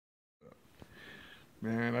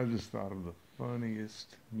Man, I just thought of the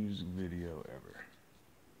funniest music video ever.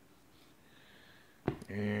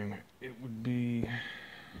 And it would be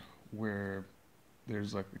where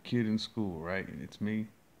there's like a kid in school, right? And it's me.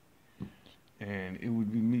 And it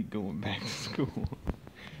would be me going back to school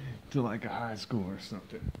to like a high school or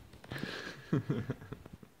something.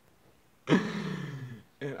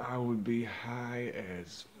 And I would be high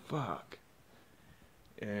as fuck.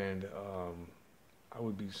 And I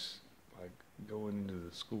would be like going into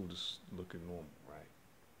the school just looking normal, right?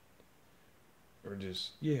 Or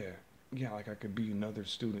just, yeah, like I could be another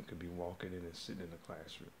student, could be walking in and sitting in the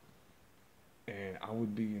classroom. And I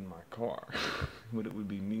would be in my car, but it would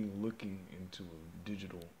be me looking into a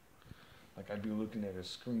digital, like I'd be looking at a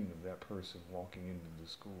screen of that person walking into the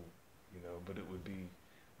school, but it would be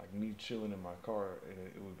like me chilling in my car, and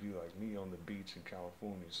it would be like me on the beach in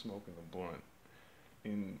California smoking a blunt,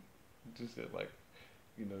 and just at like,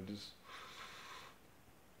 just,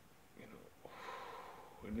 you know,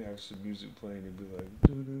 and have some music playing, it'd be like,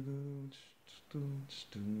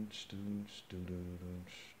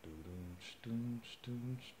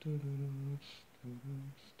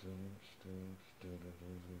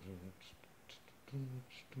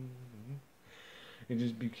 and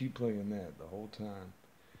just be keep playing that the whole time.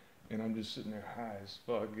 And I'm just sitting there high as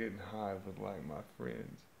fuck, getting high with like my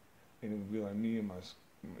friends, and it would be like me and my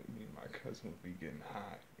cousin would be getting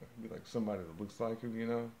high. It'd be like somebody that looks like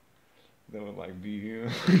him, that would like be him.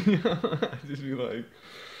 I'd just be like,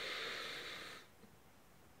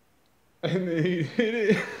 and then he hit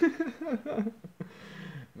it, and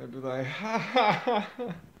I'd be like, ha ha ha.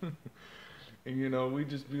 And we'd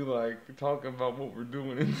just be like talking about what we're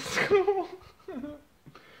doing in school.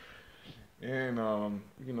 And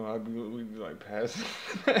we'd be like passing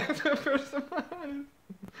the person behind.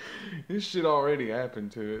 This shit already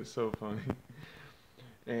happened to it. It's so funny.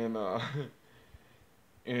 And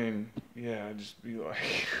and yeah, I'd just be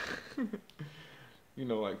like,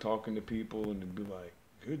 like talking to people, and it'd be like,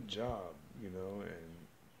 good job, and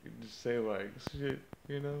you just say like shit,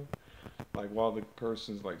 you know, like while the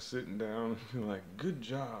person's like sitting down, and be like, good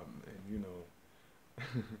job, and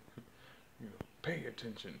pay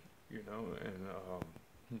attention, and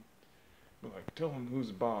like tell him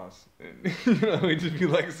who's boss, and we'd just be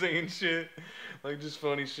like saying shit, like just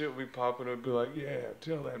funny shit would be popping up, be like, yeah,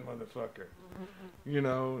 tell that motherfucker,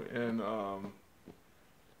 and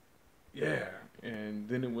yeah, and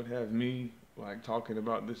then it would have me like talking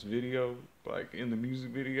about this video, like in the music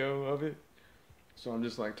video of it. So I'm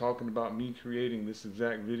just like talking about me creating this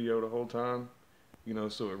exact video the whole time,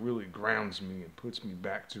 so it really grounds me and puts me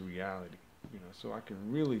back to reality, so I can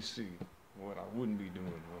really see what I wouldn't be doing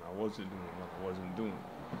when I wasn't doing what I wasn't doing.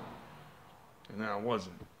 And then I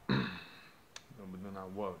wasn't. But then I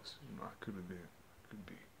was. I could have been. Could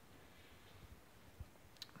be.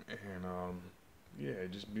 And yeah,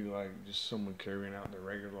 it'd just be like just someone carrying out their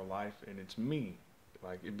regular life, and it's me.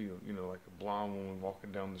 Like it'd be like a blonde woman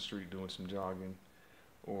walking down the street doing some jogging,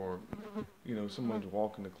 or someone's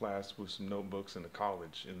walking to class with some notebooks in the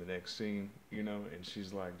college in the next scene, and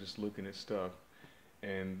she's like just looking at stuff,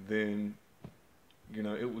 and then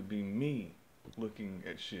it would be me looking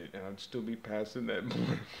at shit, and I'd still be passing that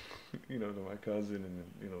blunt, to my cousin, and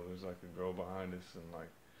there's like a girl behind us and like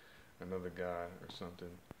another guy or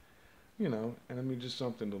something, and I mean just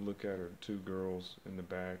something to look at, or two girls in the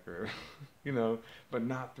back, or but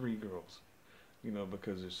not three girls,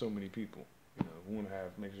 because there's so many people. We want to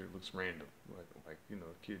have make sure it looks random, like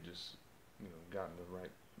a kid just got in the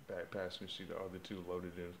right back passenger seat, the other two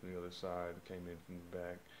loaded in from the other side, came in from the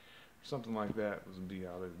back. Something like that would be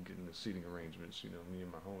how they were getting the seating arrangements. Me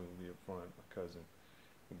and my homie would be up front, my cousin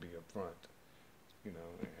would be up front, and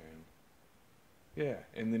yeah,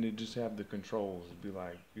 and then it just have the controls. It'd be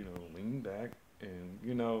like, lean back, and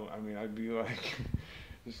I mean, I'd be like,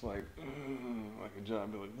 just like a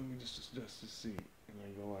job, be like, let me just adjust the seat, and I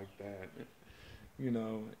go like that, and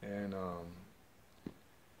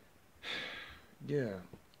yeah,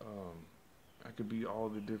 um, I could be all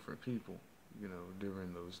the different people,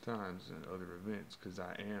 during those times and other events, because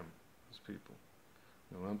I am those people.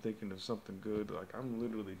 When I'm thinking of something good, like I'm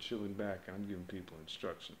literally chilling back and I'm giving people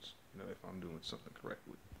instructions, if I'm doing something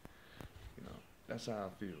correctly. You know, that's how I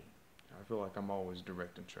feel. I feel like I'm always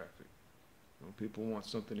directing traffic. When people want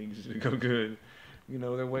something easy to go good,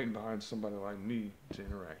 they're waiting behind somebody like me to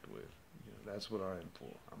interact with. That's what I am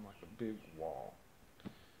for. I'm like a big wall.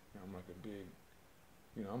 I'm like a big,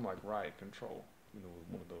 I'm like riot control, with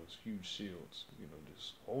one of those huge shields,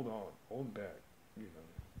 just hold on, hold back, it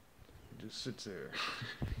just sits there,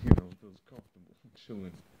 feels comfortable,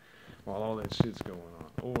 chilling while all that shit's going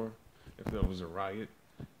on. Or if there was a riot,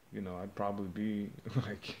 I'd probably be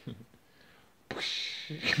like,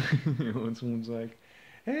 when someone's like,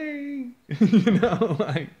 "Hey,"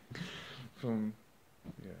 like from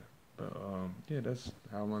yeah. But yeah, that's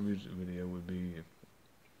how my music video would be if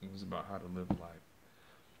it was about how to live life.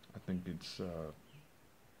 I think it's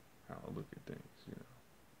how I look at things.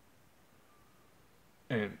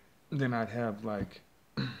 And then I'd have like,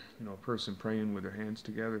 a person praying with their hands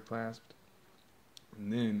together, clasped.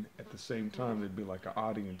 And then at the same time, there'd be like an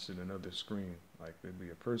audience in another screen. Like there'd be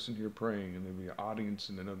a person here praying, and there'd be an audience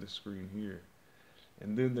in another screen here.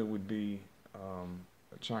 And then there would be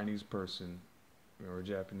a Chinese person or a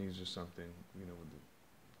Japanese or something, with the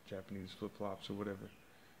Japanese flip flops or whatever,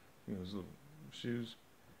 those little shoes,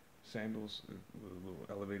 sandals, with little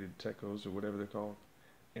elevated techos or whatever they're called.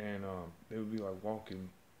 And they would be like walking,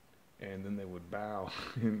 and then they would bow,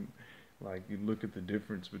 and like you look at the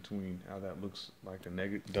difference between how that looks like a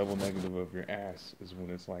double negative of your ass is when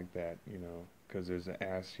it's like that, because there's an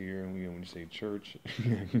ass here, and when you say church,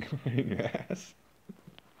 in your ass,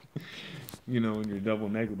 and your double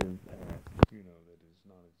negative ass, that is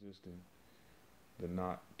non-existent, the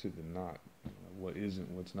not to the not, what isn't,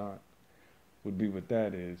 what's not, would be what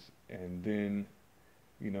that is, and then,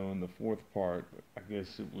 in the fourth part, I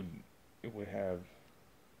guess it would have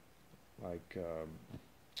like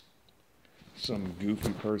some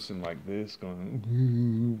goofy person like this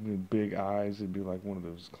going with big eyes. It'd be like one of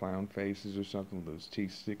those clown faces or something with those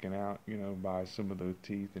teeth sticking out, by some of those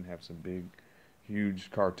teeth, and have some big,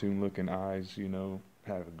 huge cartoon looking eyes,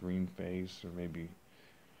 have a green face or maybe,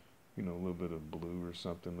 a little bit of blue or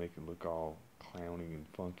something, make it look all clowny and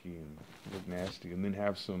funky and look nasty. And then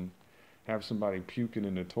have somebody puking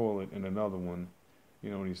in the toilet and another one,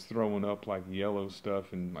 and he's throwing up like yellow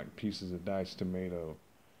stuff and like pieces of diced tomato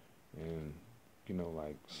and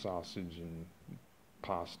like sausage and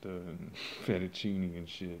pasta and fettuccine and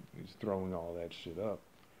shit. He's throwing all that shit up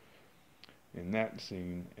in that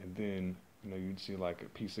scene. And then you'd see like a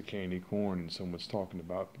piece of candy corn and someone's talking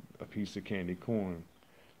about a piece of candy corn.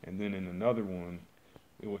 And then in another one,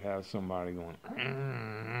 it would have somebody going,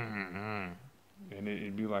 and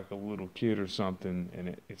it'd be like a little kid or something,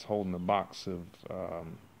 and it's holding a box of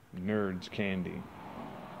Nerds candy,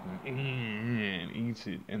 and eats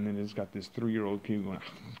it, and then it's got this 3-year-old kid going,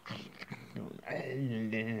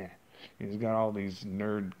 and he's got all these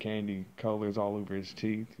nerd candy colors all over his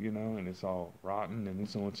teeth, and it's all rotten, and then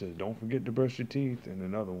someone says, "Don't forget to brush your teeth," and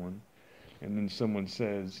another one, and then someone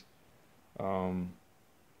says,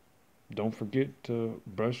 "Don't forget to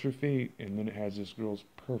brush your feet," and then it has this girl's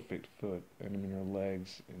perfect foot, and I mean her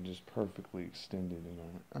legs, and just perfectly extended,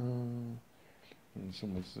 and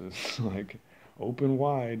someone says like, "Open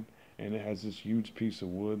wide," and it has this huge piece of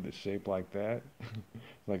wood that's shaped like that,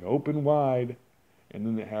 like "Open wide," and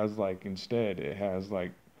then it has like instead it has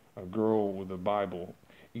like a girl with a Bible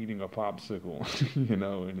eating a popsicle,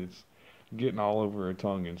 and it's getting all over her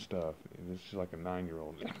tongue and stuff. And it's just like a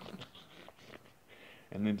 9-year-old,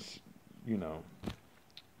 and it's you know,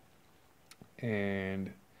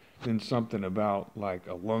 and then something about like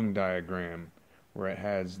a lung diagram where it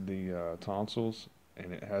has the tonsils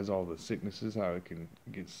and it has all the sicknesses, how it can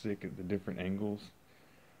get sick at the different angles,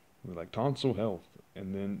 with like tonsil health,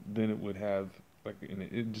 and then it would have like, and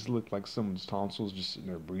it just looked like someone's tonsils just sitting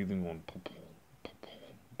there breathing on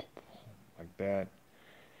like that,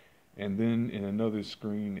 and then in another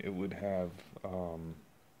screen it would have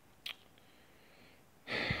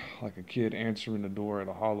like a kid answering the door at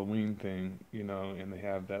a Halloween thing, and they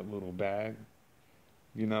have that little bag,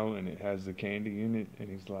 and it has the candy in it, and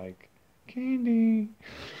he's like, "Candy,"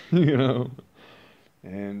 you know,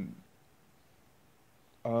 and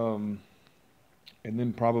um, and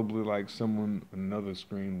then probably like someone another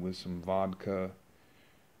screen with some vodka,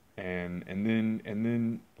 and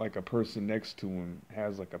then like a person next to him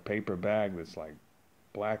has like a paper bag that's like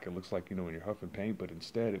black. It looks like when you're huffing paint, but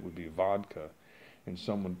instead it would be vodka, and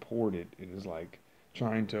someone poured it. It is like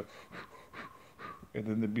trying to, and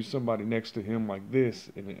then there'd be somebody next to him like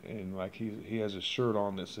this, and like he has a shirt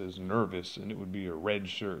on that says nervous, and it would be a red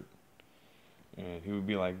shirt, and he would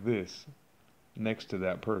be like this next to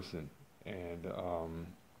that person, and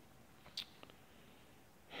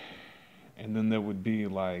then there would be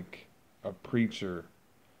like a preacher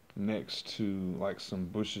next to like some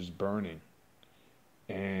bushes burning,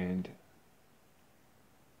 and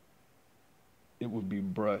it would be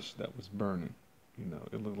brush that was burning.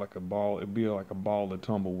 It looked like a ball. It'd be like a ball of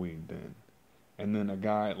tumbleweed then. And then a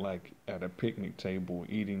guy like at a picnic table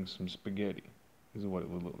eating some spaghetti is what it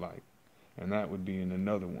would look like. And that would be in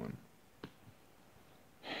another one.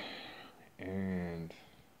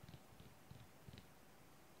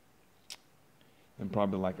 and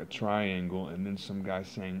probably like a triangle, and then some guy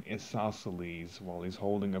saying isosceles while he's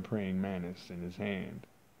holding a praying mantis in his hand,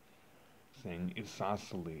 saying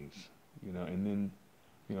isosceles, and then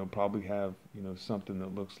probably have something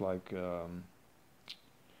that looks like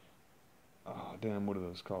oh damn, what are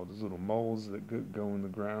those called? Those little moles that go in the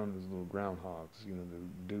ground, those little groundhogs,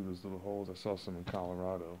 that do those little holes. I saw some in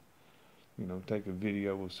Colorado. Take a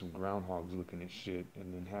video of some groundhogs looking at shit,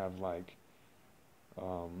 and then have like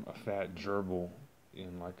a fat gerbil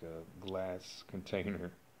in like a glass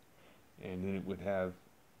container, and then it would have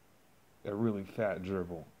a really fat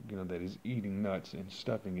gerbil, that is eating nuts and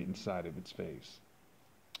stuffing it inside of its face.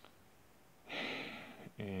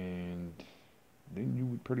 And then you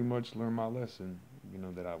would pretty much learn my lesson,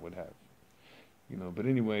 that I would have. But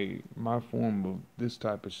anyway, my form of this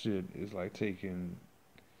type of shit is like taking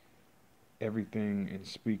everything and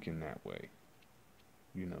speaking that way.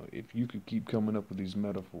 If you could keep coming up with these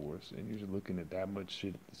metaphors and you're looking at that much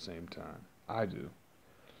shit at the same time, I do.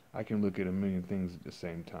 I can look at a million things at the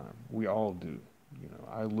same time. We all do.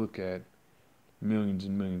 I look at millions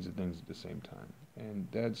and millions of things at the same time. And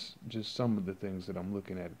that's just some of the things that I'm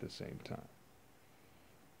looking at the same time.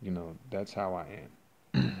 That's how I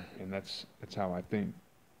am. And that's how I think.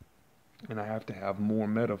 And I have to have more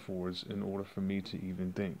metaphors in order for me to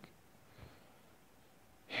even think.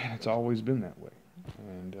 And it's always been that way.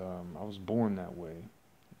 And I was born that way.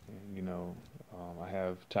 And, I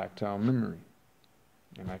have tactile memory.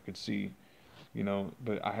 And I could see,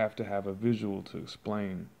 but I have to have a visual to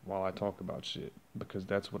explain while I talk about shit. Because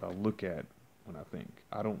that's what I look at when I think.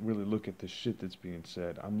 I don't really look at the shit that's being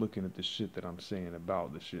said. I'm looking at the shit that I'm saying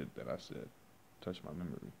about the shit that I said. Touch my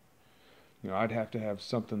memory. I'd have to have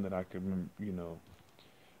something that I could,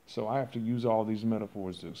 So I have to use all these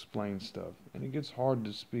metaphors to explain stuff. And it gets hard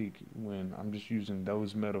to speak when I'm just using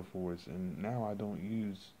those metaphors. And now I don't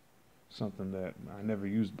use something that I never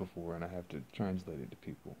used before, and I have to translate it to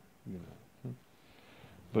people,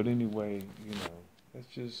 But anyway,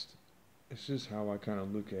 it's just how I kind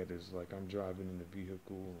of look at it. Is like I'm driving in a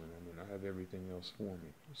vehicle, and I have everything else for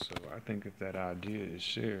me. So I think if that idea is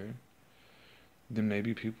shared, then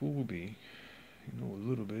maybe people will be, a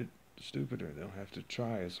little bit stupider. They don't have to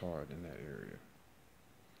try as hard in that area.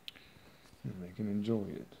 And they can enjoy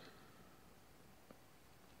it.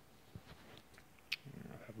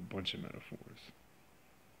 I have a bunch of metaphors.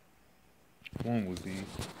 One would be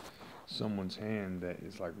someone's hand that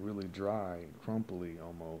is like really dry, crumply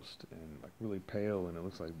almost, and like really pale, and it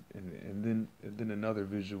looks like, and then another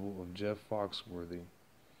visual of Jeff Foxworthy,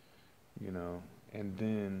 and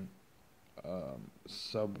then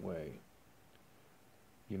Subway,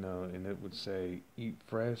 and it would say eat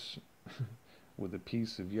fresh with a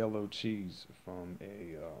piece of yellow cheese from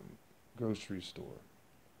a grocery store,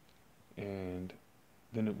 and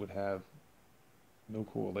then it would have no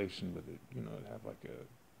correlation with it. It'd have like a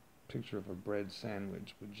picture of a bread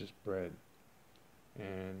sandwich with just bread,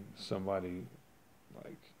 and somebody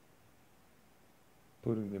like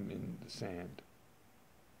putting them in the sand,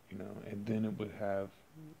 and then it would have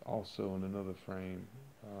also in another frame,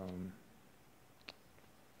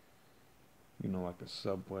 like a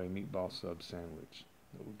Subway meatball sub sandwich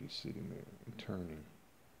that would be sitting there and turning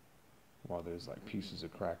while there's like pieces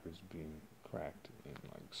of crackers being cracked and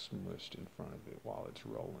like smushed in front of it while it's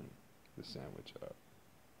rolling the sandwich up.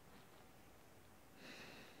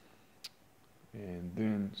 And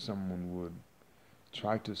then someone would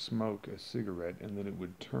try to smoke a cigarette, and then it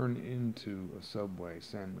would turn into a Subway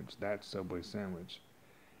sandwich, that Subway sandwich.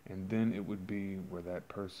 And then it would be where that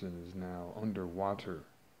person is now underwater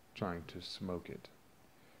trying to smoke it.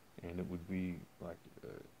 And it would be like,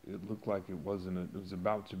 it looked like it was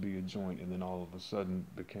about to be a joint, and then all of a sudden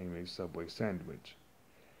became a Subway sandwich.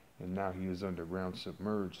 And now he is underground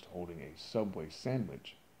submerged holding a Subway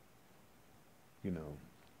sandwich, and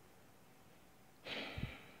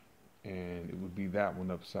it would be that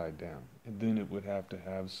one upside down. And then it would have to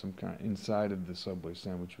have some kind, inside of the Subway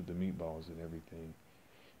sandwich with the meatballs and everything,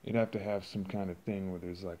 it'd have to have some kind of thing where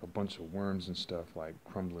there's like a bunch of worms and stuff like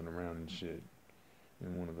crumbling around and shit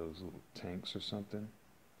in one of those little tanks or something.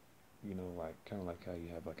 Like kind of like how you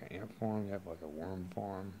have like an ant farm, you have like a worm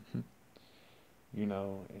farm,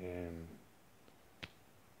 and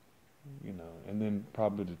then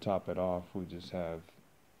probably to top it off, we just have,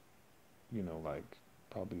 like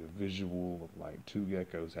probably a visual of like two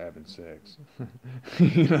geckos having sex.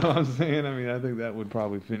 You know what I'm saying? I mean, I think that would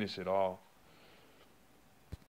probably finish it all.